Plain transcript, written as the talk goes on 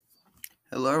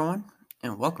Hello, everyone,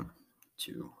 and welcome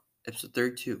to episode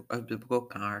 32 of Biblical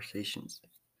Conversations.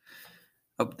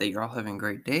 Hope that you're all having a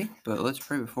great day, but let's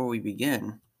pray before we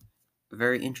begin. A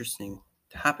very interesting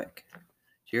topic.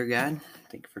 Dear God,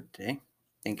 thank you for today.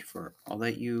 Thank you for all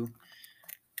that you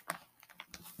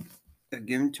have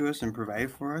given to us and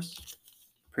provided for us.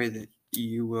 Pray that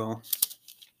you will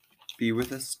be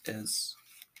with us as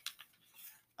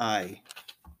I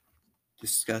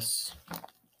discuss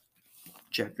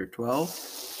chapter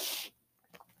 12.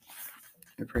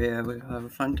 I pray I will have a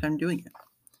fun time doing it.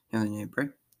 In the name I pray.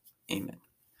 Amen.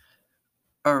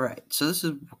 Alright, so this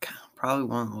is probably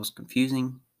one of the most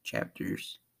confusing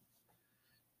chapters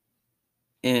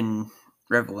in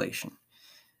Revelation.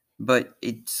 But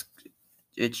it's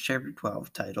chapter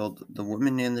 12 titled The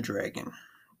Woman and the Dragon.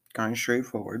 Kind of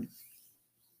straightforward.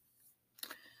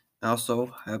 Also,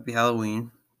 happy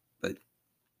Halloween, but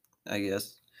I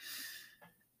guess.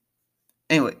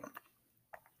 Anyway,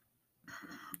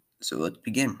 so let's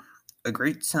begin. A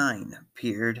great sign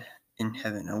appeared in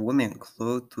heaven, a woman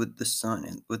clothed with the sun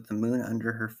and with the moon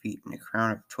under her feet and a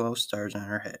crown of 12 stars on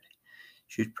her head.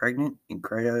 She was pregnant and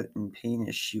cried out in pain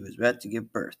as she was about to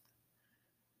give birth.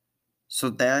 So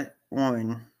that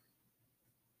one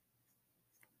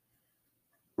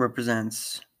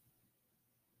represents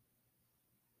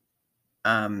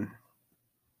God's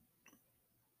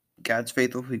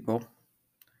faithful people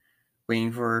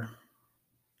waiting for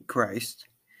Christ,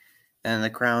 and the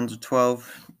crowns of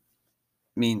 12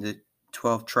 mean the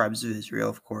 12 tribes of Israel,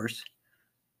 of course,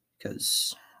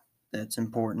 because that's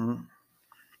important.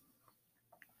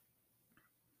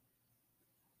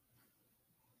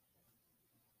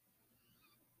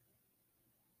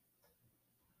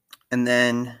 And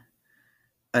then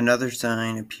another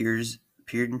sign appeared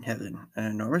in heaven, an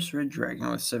enormous red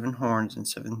dragon with 7 horns and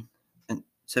 7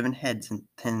 heads and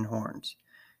 10 horns.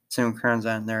 7 crowns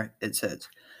on there, it says.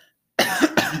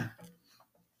 Its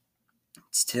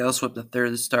tail swept a third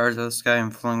of the stars of the sky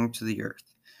and flung to the earth.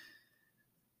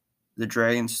 The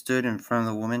dragon stood in front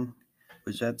of the woman who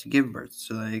was about to give birth,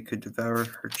 so that it could devour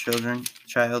her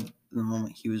child the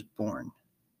moment he was born.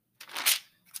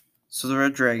 So the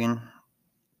red dragon,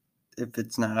 if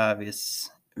it's not obvious,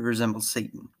 resembles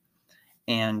Satan.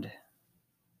 And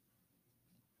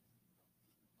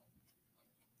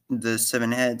the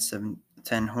 7 heads,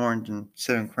 10 horns, and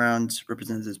 7 crowns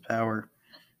represents his power,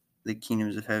 the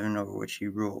kingdoms of heaven over which he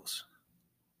rules.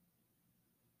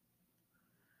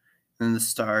 And the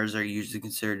stars are usually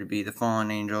considered to be the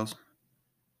fallen angels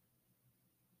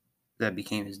that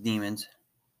became his demons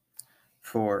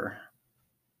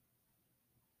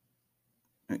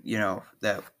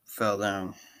that fell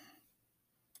down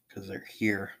because they're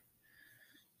here.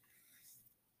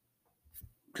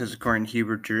 Because according to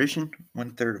Hebrew tradition,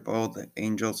 1/3 of all the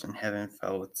angels in heaven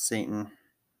fell with Satan.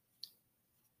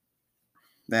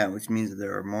 That which means that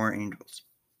there are more angels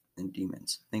than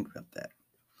demons. Think about that.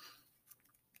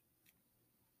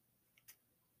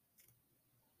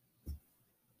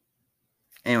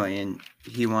 Anyway, and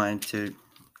he wanted to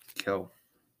kill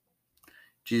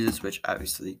Jesus, which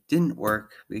obviously didn't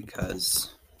work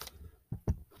because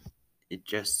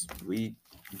we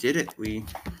did it. We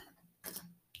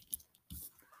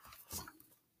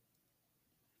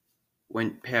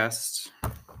went past,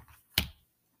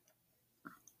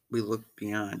 we looked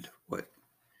beyond what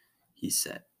he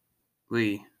said.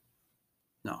 I'm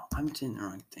saying the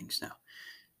wrong things now.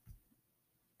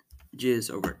 Jesus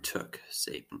overtook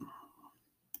Satan.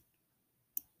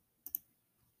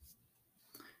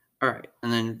 Alright,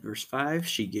 and then verse 5,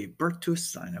 she gave birth to a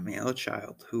son, a male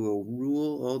child, who will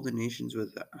rule all the nations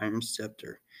with an iron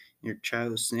scepter. And your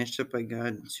child was snatched up by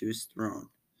God into his throne.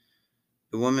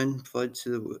 The woman fled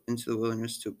into the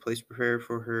wilderness to a place prepared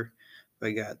for her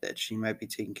by God, that she might be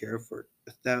taken care of for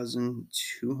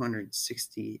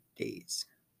 1,260 days.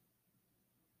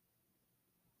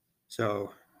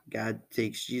 So God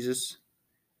takes Jesus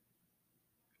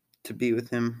to be with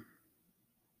him.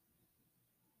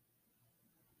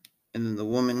 And then the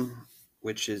woman,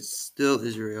 which is still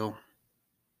Israel,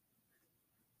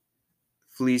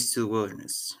 flees to the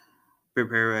wilderness,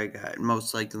 prepared by God,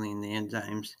 most likely in the end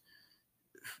times,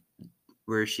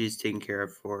 where she's taken care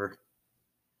of for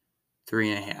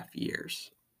 3.5 years.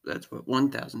 That's what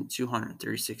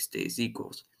 1,236 days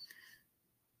equals.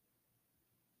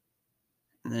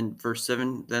 And then verse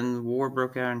 7, then the war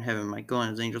broke out in heaven. Michael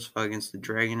and his angels fought against the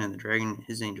dragon, and the dragon and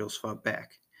his angels fought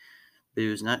back. But he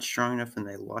was not strong enough, and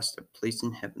they lost their place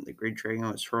in heaven. The great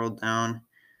dragon was hurled down,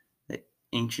 the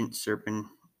ancient serpent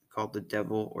called the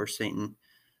devil or Satan,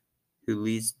 who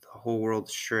leads the whole world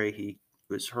astray. He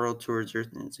was hurled towards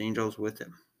earth, and his angels with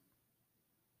him.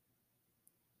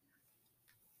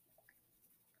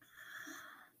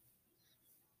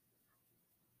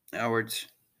 outwards,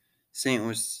 Satan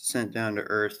was sent down to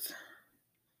earth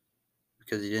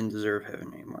because he didn't deserve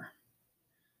heaven anymore.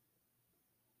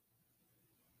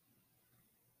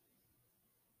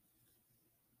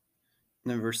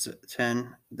 And then verse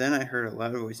 10, then I heard a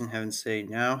loud voice in heaven say,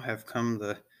 now have come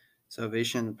the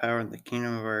salvation and the power and the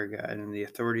kingdom of our God and the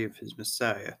authority of his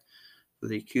Messiah. For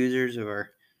the accusers of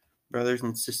our brothers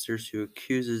and sisters who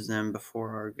accuses them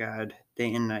before our God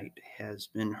day and night has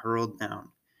been hurled down.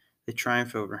 They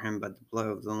triumphed over him by the blood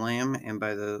of the Lamb and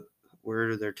by the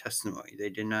word of their testimony. They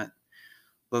did not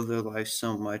love their lives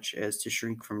so much as to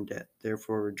shrink from death.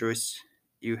 Therefore rejoice,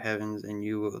 you heavens, and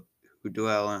you who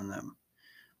dwell on them.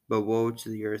 But woe to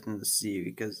the earth and the sea,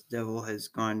 because the devil has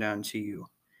gone down to you.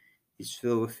 He's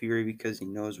filled with fury because he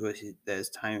knows that his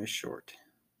time is short.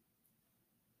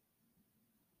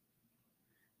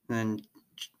 And then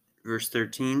verse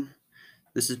 13,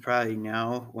 this is probably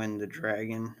now when the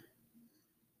dragon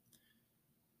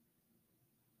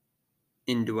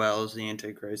indwells the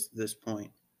Antichrist at this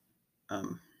point.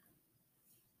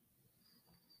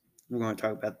 We're going to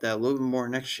talk about that a little bit more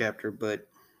next chapter, but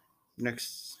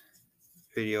next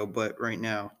video. But right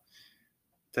now,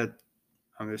 that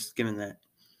I'm just skimming that.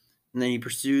 And then he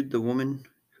pursued the woman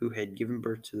who had given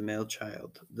birth to the male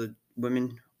child. The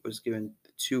woman was given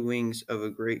the 2 wings of a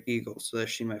great eagle, so that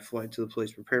she might fly to the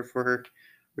place prepared for her,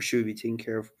 where she would be taken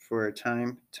care of for a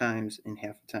time, times, and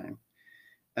half a time,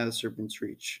 out of the serpent's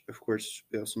reach. Of course,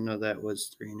 we also know that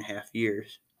was 3.5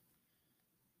 years.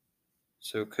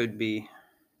 So it could be,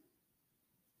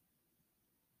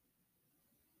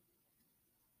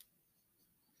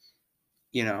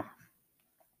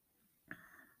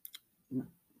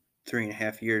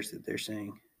 3.5 years that they're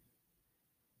saying.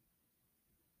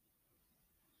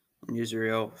 And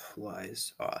Israel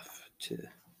flies off to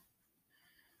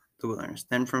the wilderness.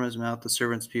 Then from his mouth the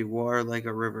serpent spewed water like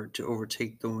a river to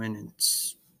overtake the wind and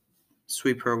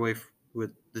sweep her away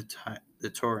with the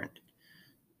torrent.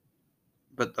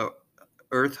 But the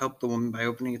earth helped the woman by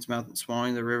opening its mouth and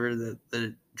swallowing the river that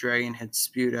the dragon had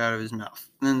spewed out of his mouth.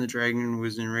 And then the dragon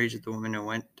was enraged at the woman and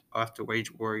went off to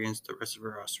wage war against the rest of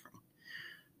her offspring,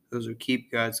 those who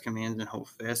keep God's commands and hold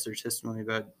fast their testimony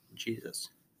about Jesus.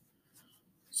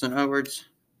 So in other words,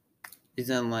 he's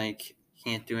then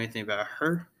can't do anything about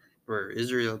her or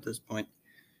Israel at this point.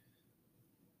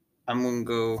 I'm going to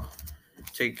go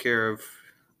take care of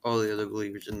all the other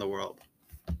believers in the world.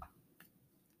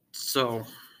 So,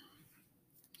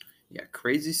 yeah,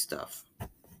 crazy stuff.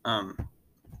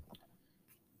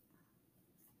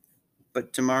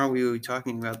 But tomorrow we will be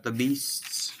talking about the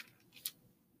beasts.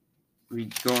 We'll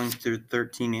be going through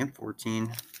 13 and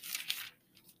 14,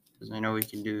 because I know we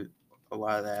can do a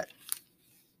lot of that.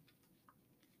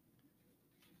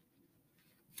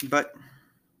 But,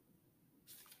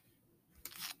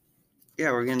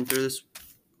 yeah, we're getting through this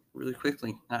really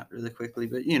quickly. Not really quickly,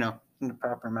 but, in the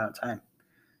proper amount of time.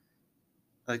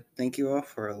 I'd like to thank you all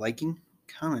for liking,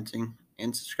 commenting,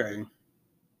 and subscribing.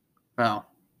 Well,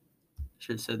 I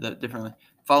should have said that differently.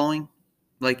 Following,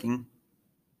 liking,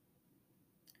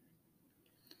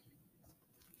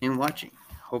 and watching.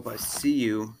 Hope I see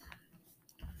you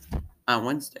on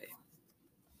Wednesday.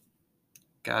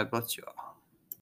 God bless you all.